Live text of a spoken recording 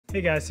Hey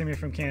guys, Tim here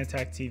from Candid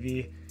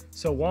TV.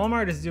 So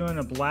Walmart is doing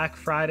a Black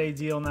Friday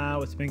deal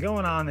now. It's been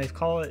going on. They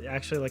call it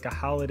actually like a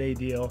holiday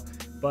deal.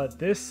 But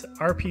this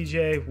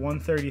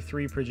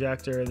RPJ133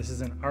 projector, this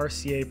is an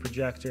RCA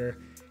projector,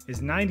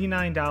 is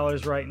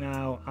 $99 right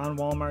now on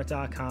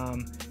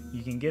Walmart.com.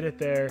 You can get it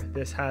there.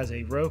 This has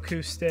a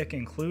Roku stick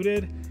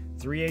included,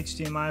 3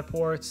 HDMI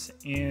ports,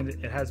 and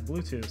it has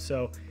Bluetooth.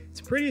 So it's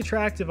a pretty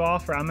attractive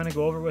offer. I'm going to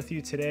go over with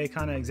you today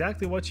kind of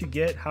exactly what you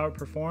get, how it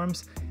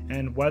performs,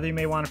 and whether you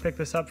may want to pick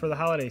this up for the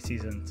holiday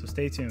season. So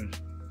stay tuned.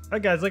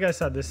 Alright guys, like I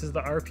said, this is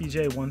the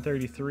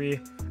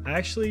RPJ133. I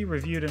actually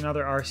reviewed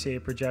another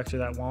RCA projector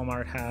that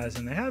Walmart has,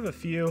 and they have a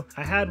few.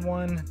 I had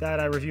one that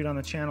I reviewed on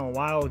the channel a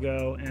while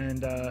ago,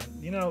 and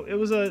you know, it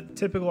was a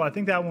typical, I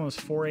think that one was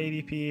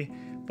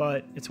 480p,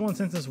 but it's one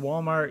since it's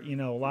Walmart, you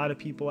know, a lot of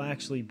people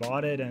actually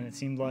bought it, and it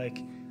seemed like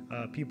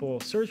people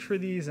search for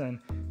these, and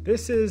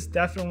this is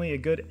definitely a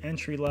good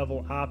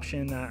entry-level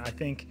option that I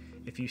think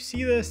if you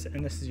see this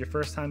and this is your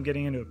first time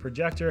getting into a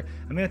projector,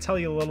 I'm going to tell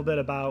you a little bit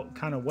about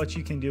kind of what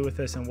you can do with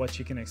this and what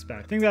you can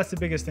expect. I think that's the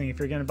biggest thing. If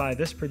you're going to buy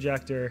this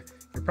projector,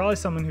 you're probably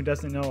someone who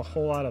doesn't know a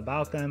whole lot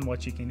about them,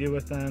 what you can do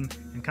with them,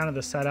 and kind of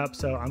the setup.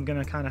 So I'm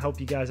going to kind of help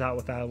you guys out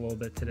with that a little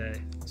bit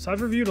today. So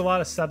I've reviewed a lot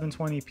of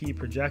 720p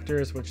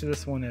projectors, which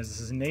this one is.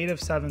 This is native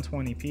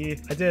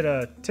 720p. I did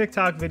a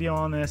TikTok video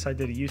on this. I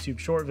did a YouTube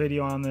short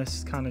video on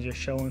this, kind of just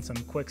showing some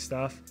quick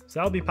stuff. So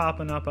that'll be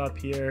popping up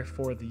here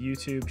for the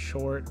YouTube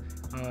short.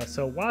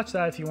 So watch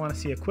that if you want to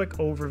see a quick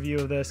overview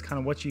of this, kind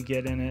of what you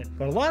get in it.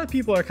 But a lot of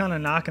people are kind of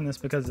knocking this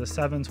because of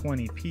the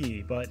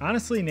 720p. But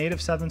honestly, native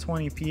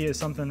 720p is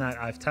something that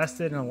I've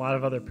tested in a lot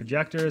of other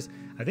projectors.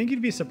 I think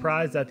you'd be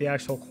surprised at the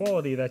actual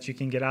quality that you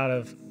can get out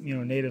of, you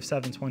know, native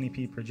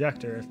 720p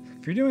projector.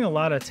 If you're doing a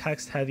lot of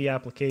text-heavy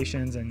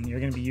applications and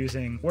you're going to be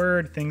using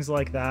Word, things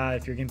like that,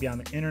 if you're going to be on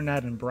the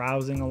internet and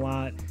browsing a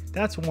lot,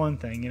 that's one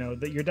thing. You know,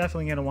 that you're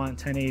definitely going to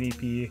want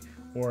 1080p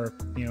or,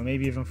 you know,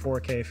 maybe even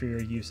 4K for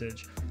your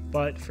usage.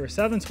 But for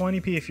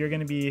 720p, if you're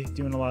going to be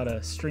doing a lot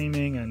of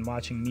streaming and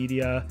watching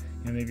media,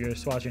 you know, maybe you're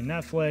just watching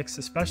Netflix,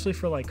 especially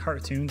for like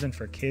cartoons and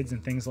for kids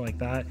and things like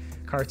that,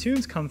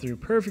 cartoons come through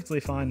perfectly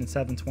fine in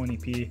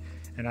 720p,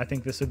 and I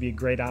think this would be a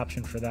great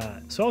option for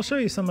that. So I'll show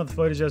you some of the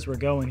footage as we're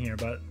going here,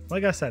 but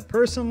like I said,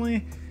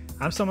 personally,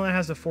 I'm someone that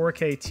has a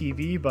 4K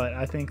TV, but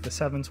I think the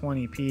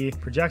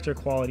 720p projector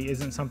quality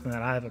isn't something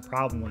that I have a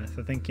problem with.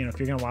 I think, you know, if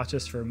you're gonna watch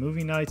this for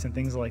movie nights and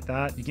things like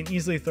that, you can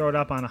easily throw it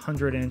up on a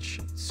 100-inch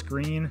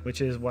screen,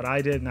 which is what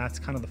I did, and that's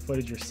kind of the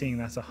footage you're seeing.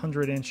 That's a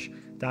 100-inch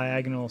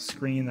diagonal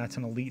screen. That's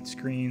an Elite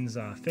Screens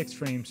fixed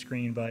frame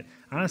screen, but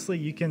honestly,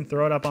 you can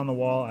throw it up on the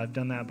wall. I've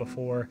done that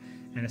before.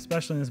 And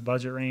especially in this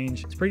budget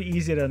range, it's pretty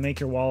easy to make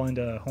your wall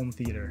into a home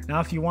theater.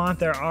 Now, if you want,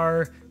 there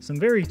are some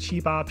very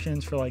cheap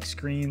options for like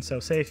screens. So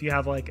say if you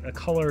have like a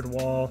colored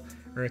wall,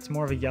 or it's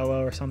more of a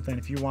yellow or something,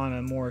 if you want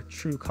a more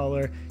true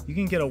color, you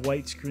can get a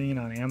white screen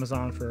on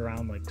Amazon for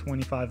around like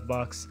 25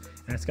 bucks.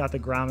 And it's got the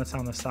grommets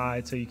on the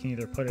side, so you can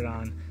either put it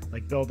on,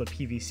 like build a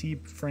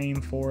PVC frame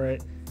for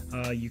it.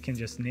 You can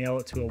just nail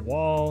it to a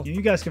wall.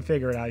 You guys can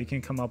figure it out. You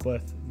can come up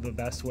with the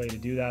best way to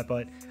do that,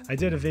 but I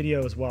did a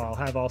video as well. I'll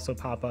have also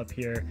pop up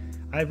here.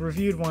 I've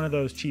reviewed one of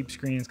those cheap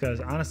screens because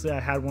honestly, I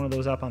had one of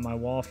those up on my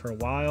wall for a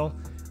while.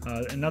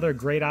 Another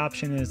great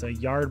option is a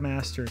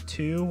Yardmaster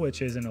 2,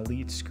 which is an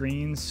Elite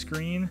Screens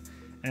screen.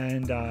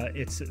 And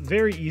it's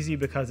very easy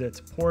because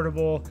it's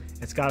portable.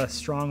 It's got a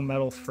strong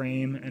metal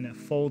frame and it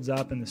folds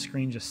up and the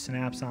screen just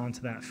snaps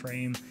onto that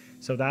frame.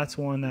 So that's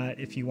one that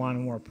if you want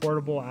a more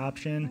portable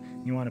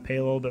option, you want to pay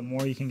a little bit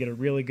more, you can get a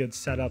really good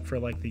setup for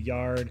like the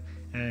yard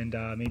and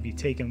maybe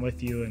taken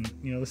with you. And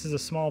you know, this is a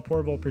small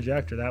portable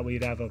projector. That way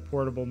you'd have a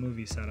portable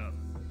movie setup.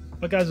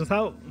 But guys,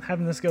 without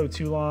having this go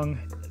too long,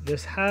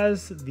 this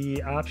has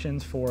the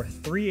options for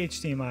 3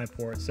 HDMI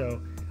ports.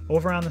 So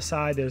over on the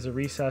side, there's a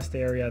recessed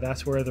area.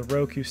 That's where the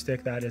Roku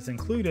stick that is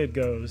included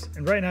goes.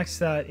 And right next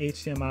to that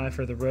HDMI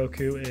for the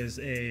Roku is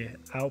a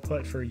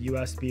output for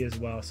USB as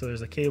well. So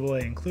there's a cable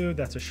they include.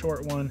 That's a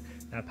short one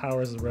that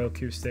powers the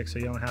Roku stick, so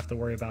you don't have to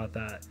worry about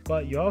that.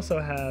 But you also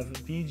have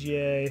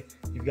VGA.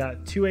 You've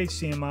got 2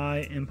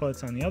 HDMI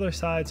inputs on the other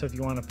side. So if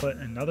you want to put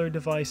another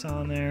device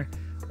on there,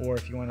 or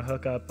if you want to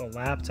hook up a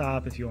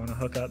laptop, if you want to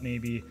hook up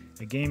maybe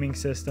a gaming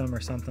system or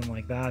something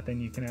like that, then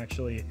you can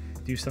actually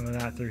do some of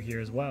that through here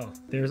as well.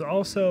 There's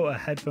also a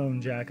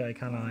headphone jack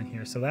icon on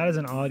here. So that is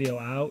an audio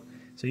out.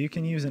 So you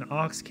can use an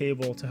aux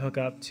cable to hook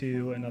up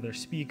to another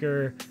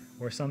speaker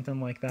or something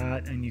like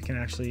that, and you can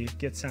actually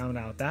get sound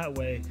out that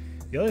way.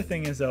 The other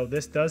thing is though,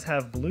 this does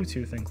have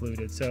Bluetooth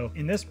included. So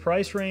in this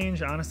price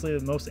range, honestly,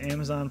 most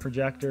Amazon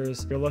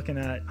projectors, you're looking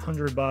at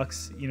 100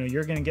 bucks. You know,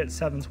 you're gonna get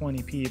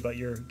 720p, but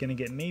you're gonna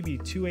get maybe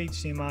 2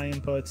 HDMI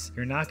inputs.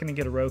 You're not gonna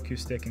get a Roku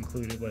stick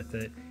included with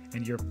it.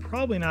 And you're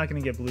probably not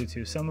gonna get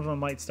Bluetooth. Some of them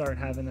might start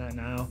having that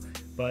now,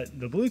 but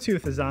the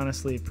Bluetooth is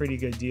honestly a pretty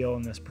good deal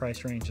in this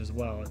price range as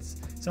well.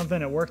 It's something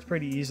that worked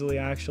pretty easily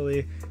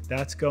actually.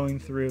 That's going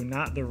through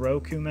not the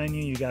Roku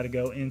menu, you gotta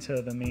go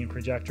into the main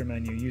projector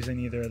menu using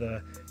either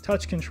the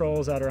touch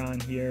controls that are on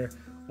here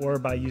or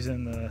by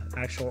using the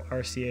actual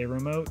RCA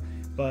remote.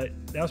 but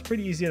that was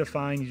pretty easy to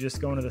find. You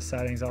just go into the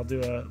settings. I'll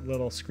do a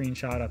little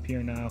screenshot up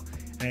here now,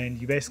 and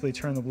you basically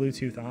turn the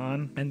Bluetooth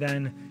on, and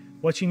then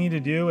what you need to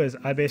do is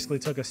I basically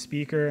took a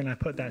speaker and I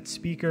put that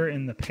speaker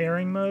in the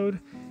pairing mode,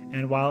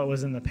 and while it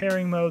was in the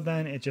pairing mode,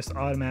 then it just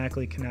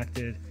automatically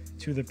connected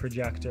to the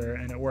projector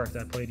and it worked.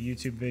 I played a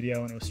YouTube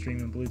video and it was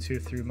streaming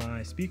Bluetooth through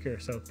my speaker,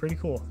 so pretty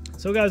cool.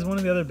 So guys, one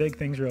of the other big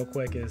things real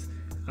quick is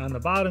on the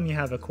bottom you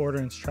have a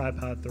 1/4"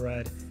 tripod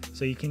thread,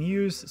 so you can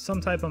use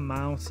some type of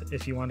mount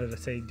if you wanted to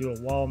say do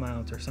a wall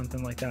mount or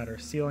something like that, or a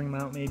ceiling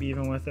mount maybe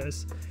even with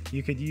this.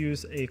 You could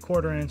use a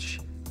 1/4"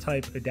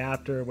 type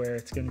adapter where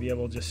it's going to be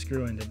able to just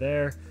screw into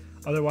there.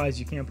 Otherwise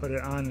you can't put it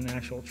on an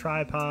actual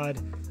tripod.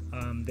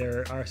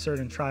 There are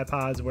certain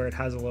tripods where it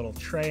has a little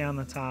tray on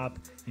the top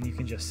and you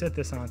can just sit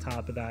this on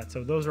top of that.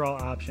 So those are all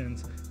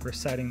options for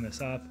setting this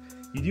up.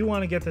 You do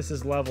want to get this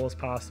as level as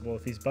possible.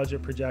 With these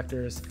budget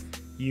projectors,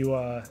 you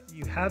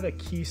have a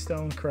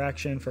keystone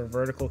correction for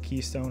vertical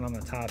keystone on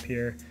the top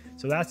here.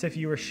 So that's if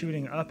you were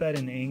shooting up at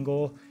an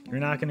angle, you're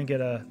not going to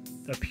get a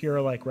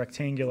pure like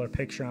rectangular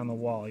picture on the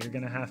wall. You're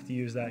going to have to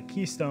use that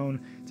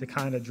keystone to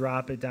kind of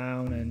drop it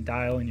down and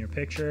dial in your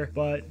picture.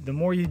 But the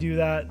more you do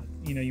that,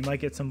 you know, you might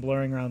get some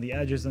blurring around the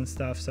edges and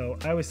stuff. So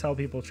I always tell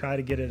people try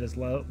to get it as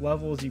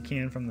level as you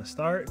can from the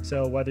start.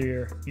 So whether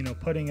you're, you know,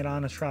 putting it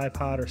on a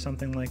tripod or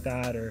something like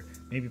that, or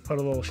maybe put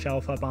a little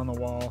shelf up on the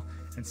wall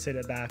and sit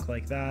it back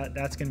like that,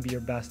 that's going to be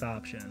your best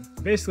option.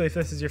 Basically, if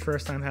this is your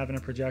first time having a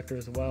projector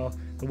as well,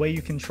 the way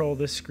you control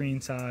this screen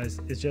size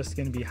is just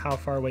going to be how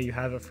far away you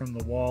have it from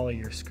the wall of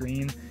your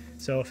screen.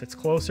 So if it's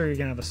closer, you're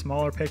gonna have a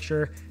smaller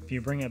picture. If you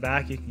bring it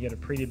back, you can get a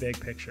pretty big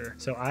picture.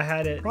 So I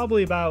had it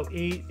probably about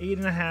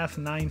 8.5,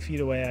 9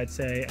 feet away, I'd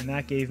say, and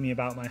that gave me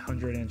about my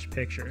 100-inch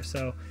picture.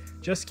 So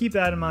just keep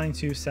that in mind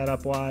too,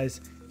 setup wise.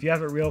 If you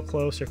have it real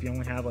close, or if you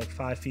only have like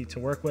 5 feet to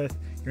work with,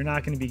 you're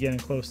not gonna be getting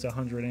close to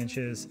 100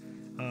 inches.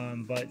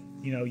 But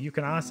you know, you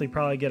can honestly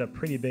probably get a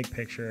pretty big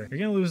picture. You're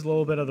gonna lose a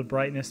little bit of the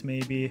brightness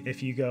maybe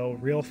if you go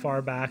real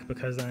far back,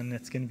 because then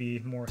it's gonna be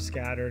more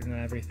scattered and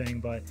everything,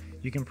 but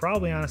you can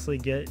probably honestly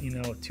get, you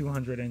know, a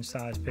 200-inch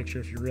size picture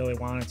if you really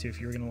wanted to, if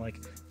you were gonna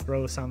like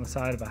throw this on the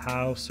side of a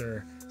house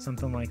or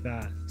something like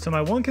that. So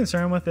my one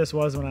concern with this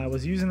was when I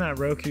was using that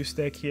Roku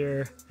stick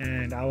here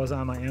and I was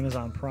on my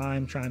Amazon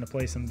Prime trying to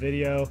play some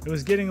video, it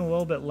was getting a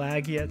little bit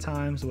laggy at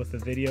times with the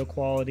video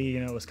quality.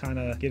 You know, it was kind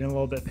of getting a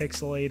little bit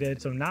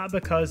pixelated. So not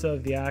because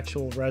of the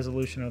actual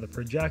resolution of the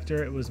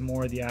projector, it was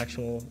more the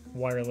actual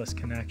wireless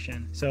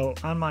connection. So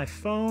on my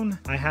phone,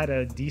 I had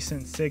a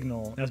decent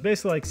signal. I was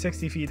basically like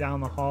 60 feet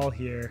down the hall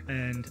here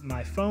and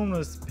my phone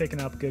was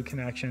picking up good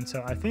connection.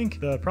 So I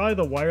think probably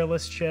the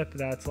wireless chip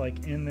that's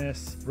like in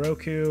this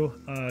Roku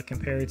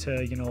compared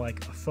to, you know,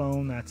 like a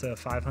phone that's a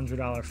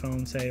 $500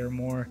 phone, say, or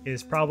more,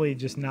 is probably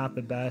just not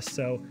the best.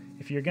 So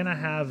if you're gonna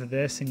have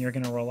this and you're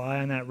gonna rely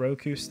on that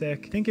Roku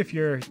stick, I think if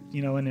you're,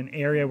 you know, in an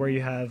area where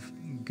you have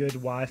good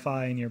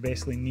Wi-Fi and you're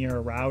basically near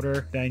a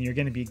router, then you're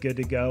gonna be good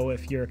to go.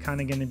 If you're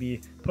kind of gonna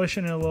be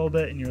pushing it a little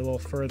bit and you're a little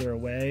further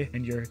away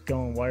and you're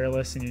going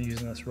wireless and you're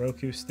using this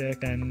Roku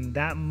stick, then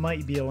that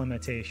might be a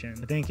limitation.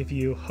 I think if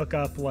you hook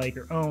up like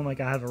your own,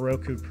 like I have a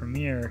Roku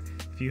Premiere,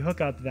 if you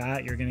hook up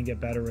that, you're gonna get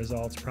better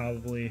results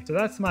probably. So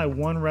that's my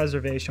one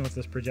reservation with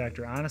this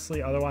projector.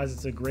 Honestly, otherwise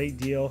it's a great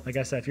deal. Like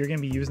I said, if you're gonna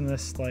be using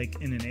this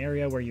like in an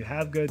area where you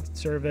have good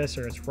service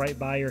or it's right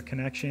by your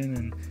connection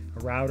and a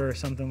router or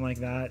something like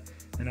that,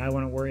 and I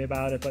wouldn't worry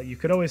about it. But you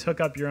could always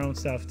hook up your own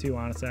stuff too,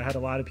 honestly. I had a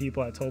lot of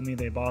people that told me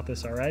they bought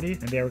this already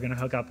and they were gonna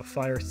hook up a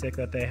Fire Stick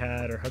that they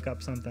had or hook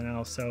up something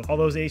else. So all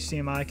those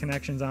HDMI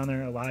connections on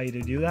there allow you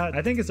to do that.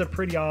 I think it's a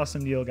pretty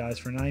awesome deal, guys,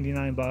 for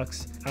 99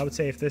 bucks. I would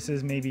say if this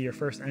is maybe your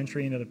first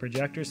entry into the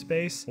projector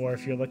space, or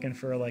if you're looking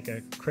for like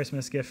a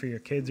Christmas gift for your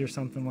kids or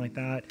something like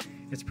that,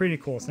 it's pretty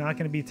cool. It's not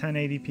gonna be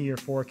 1080p or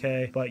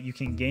 4K, but you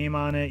can game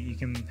on it, you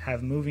can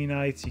have movie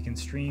nights, you can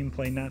stream,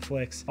 play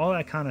Netflix, all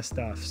that kind of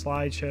stuff,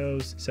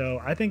 slideshows.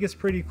 So I think it's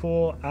pretty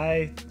cool.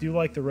 I do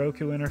like the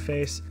Roku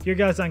interface. Here,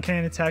 guys, on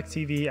Candid Tech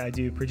TV, I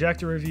do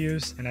projector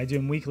reviews and I do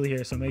them weekly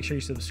here, so make sure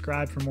you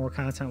subscribe for more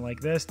content like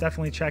this.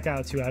 Definitely check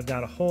out too, I've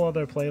got a whole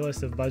other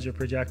playlist of budget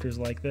projectors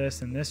like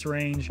this in this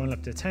range, going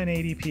up to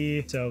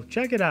 1080p, so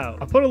check it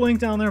out. I'll put a link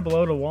down there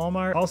below to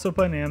Walmart. Also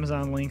put an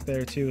Amazon link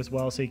there too as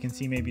well, so you can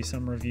see maybe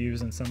some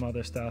reviews and some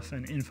other stuff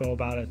and info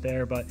about it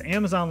there. But the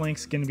Amazon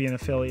link's going to be an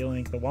affiliate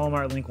link. The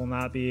Walmart link will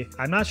not be.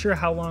 I'm not sure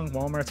how long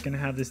Walmart's going to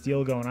have this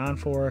deal going on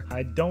for.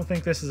 I don't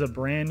think this is a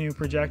brand new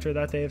projector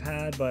that they've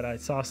had, but I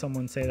saw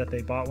someone say that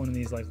they bought one of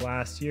these like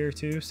last year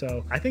too.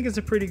 So I think it's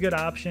a pretty good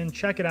option.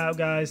 Check it out,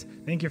 guys.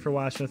 Thank you for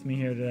watching with me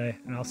here today,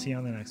 and I'll see you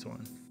on the next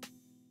one.